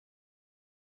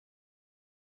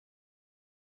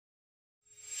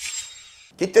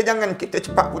kita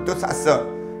cepat putus asa.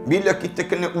 Bila kita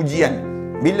kena ujian,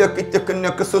 bila kita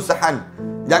kena kesusahan,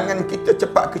 jangan kita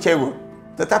cepat kecewa.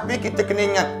 Tetapi kita kena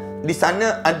ingat, di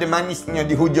sana ada manisnya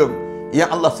di hujung yang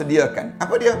Allah sediakan.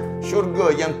 Apa dia?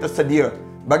 Syurga yang tersedia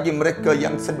bagi mereka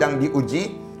yang sedang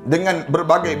diuji dengan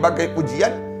berbagai-bagai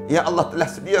ujian yang Allah telah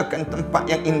sediakan tempat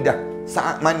yang indah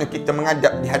saat mana kita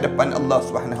menghadap di hadapan Allah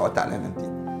Subhanahu Wa Taala nanti.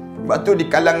 Sebab tu di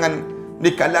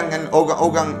kalangan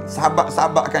orang-orang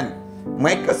sahabat-sahabat kan,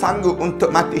 mereka sanggup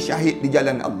untuk mati syahid di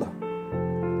jalan Allah.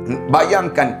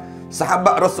 Bayangkan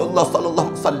sahabat Rasulullah sallallahu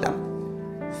alaihi wasallam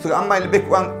seramai lebih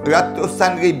kurang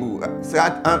ratusan ribu,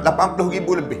 80,000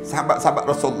 lebih sahabat-sahabat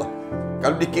Rasulullah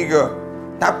kalau dikira.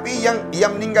 Tapi yang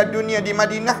meninggal dunia di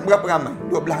Madinah berapa ramai?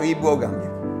 12,000 orang je.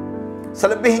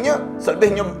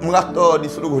 Selebihnya merata di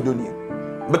seluruh dunia,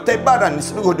 bertebaran di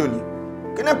seluruh dunia.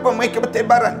 Kenapa mereka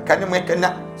bertebaran? Kerana mereka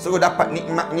nak suruh dapat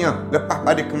nikmatnya lepas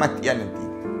pada kematian nanti.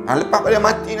 Lepas pada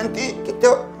mati nanti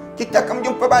kita akan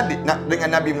berjumpa balik dengan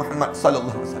Nabi Muhammad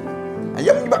sallallahu alaihi wasallam.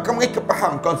 Yang menyebabkan mereka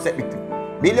faham konsep itu.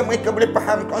 Bila mereka boleh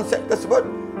faham konsep tersebut,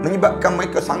 menyebabkan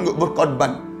mereka sanggup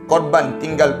berkorban. Korban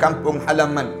tinggal kampung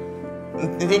halaman,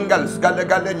 tinggal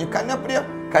segala-galanya. Kerana apa dia?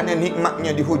 Kerana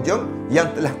nikmatnya di hujung yang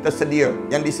telah tersedia,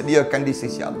 yang disediakan di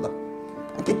sisi Allah.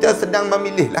 Kita sedang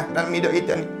memilih lah dalam hidup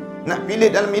kita ni. Nak pilih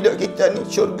dalam hidup kita ni,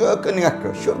 syurga ke neraka?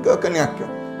 Syurga ke neraka?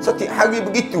 Setiap hari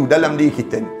begitu dalam diri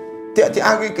kita ni. Tiap-tiap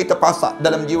hari kita pasak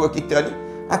dalam jiwa kita ni,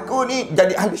 aku ni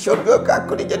jadi ahli syurga ke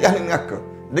aku ni jadi ahli neraka?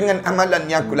 Dengan amalan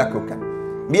yang aku lakukan.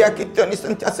 Biar kita ni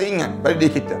sentiasa ingat pada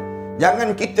diri kita.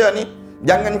 Jangan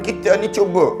kita ni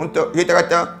cuba untuk kita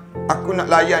kata, aku nak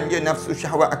layan je nafsu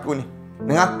syahwat aku ni.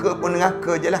 Neraka pun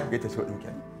neraka je lah, kita sebut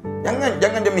demikian.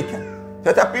 Jangan demikian.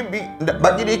 Tetapi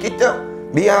bagi diri kita,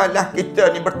 biarlah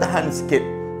kita ni bertahan sikit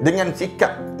dengan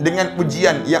sikap, dengan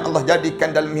ujian yang Allah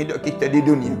jadikan dalam hidup kita di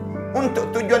dunia.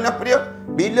 Untuk tujuan apa dia?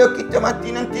 Bila kita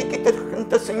mati nanti, kita akan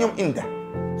tersenyum indah.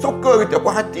 Suka kita,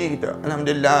 puas hati kita.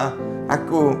 Alhamdulillah,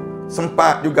 aku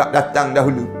sempat juga datang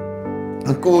dahulu.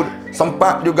 Aku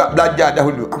sempat juga belajar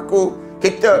dahulu.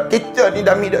 Kita ni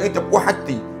dalam hidup kita puas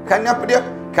hati. Kerana apa dia?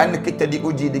 Kerana kita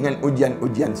diuji dengan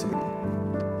ujian-ujian seperti ini.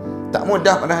 Tak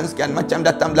mudah pada sekian macam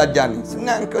datang belajar ni.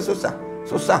 Senang ke susah?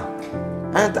 Susah.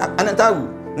 Anak tahu,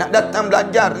 nak datang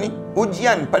belajar ni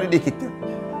ujian pada diri kita.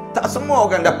 Tak semua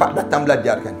orang dapat datang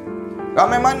belajar kan.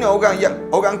 Ramai mana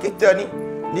orang kita ni,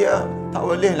 dia tak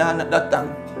boleh lah nak datang.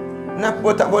 Kenapa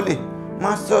tak boleh?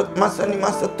 Masa ni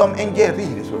masa Tom and Jerry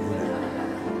dia suruh.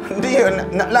 Dia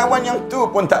nak lawan yang tu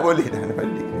pun tak boleh dah.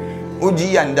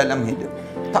 Ujian dalam hidup.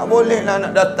 Tak boleh lah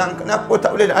nak datang. Kenapa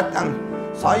tak boleh datang?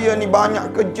 Saya ni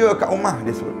banyak kerja kat rumah,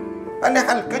 dia sebut.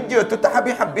 Padahal kerja tu tak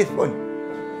habis-habis pun.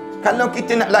 Kalau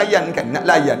kita nak layan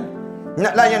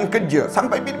kerja,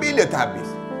 sampai bila-bila tak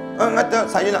habis. Orang kata,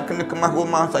 saya nak kena kemas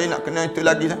rumah, saya nak kena itu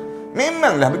lagi.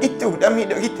 Memanglah begitu dalam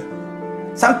hidup kita.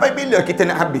 Sampai bila kita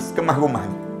nak habis kemas rumah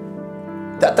ni?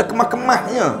 Tak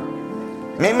terkemah-kemahnya.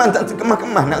 Memang tak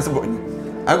terkemah-kemah nak sebutnya.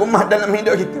 Rumah dalam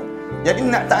hidup kita. Jadi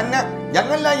nak tak nak,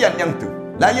 jangan layan yang tu.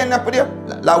 Layan apa dia?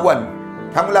 Lawan.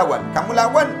 Kamu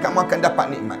lawan, kamu akan dapat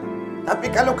nikmat. Tapi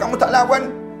kalau kamu tak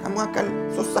lawan, kamu akan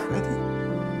susah nanti.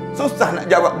 Susah nak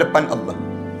jawab depan Allah.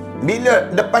 Bila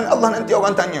depan Allah nanti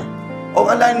orang tanya,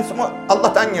 orang lain semua,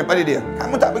 Allah tanya pada dia,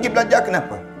 kamu tak pergi belajar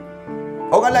kenapa?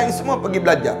 Orang lain semua pergi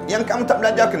belajar, yang kamu tak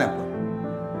belajar kenapa?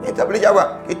 Dia tak boleh jawab.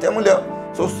 Kita mula,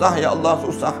 susah ya Allah,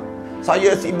 susah.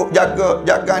 Saya sibuk jaga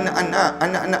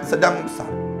anak-anak sedang besar.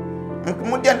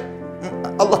 Kemudian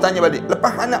Allah tanya balik,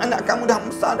 lepas anak-anak kamu dah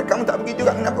besar, kamu tak pergi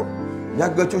juga kenapa?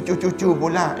 Jaga cucu-cucu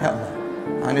pula, ya Allah.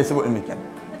 Dia sebut demikian.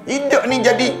 Hidup ni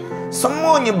jadi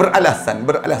semuanya beralasan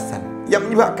yang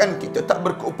menyebabkan kita tak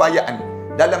berkeupayaan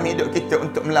dalam hidup kita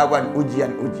untuk melawan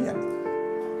ujian-ujian.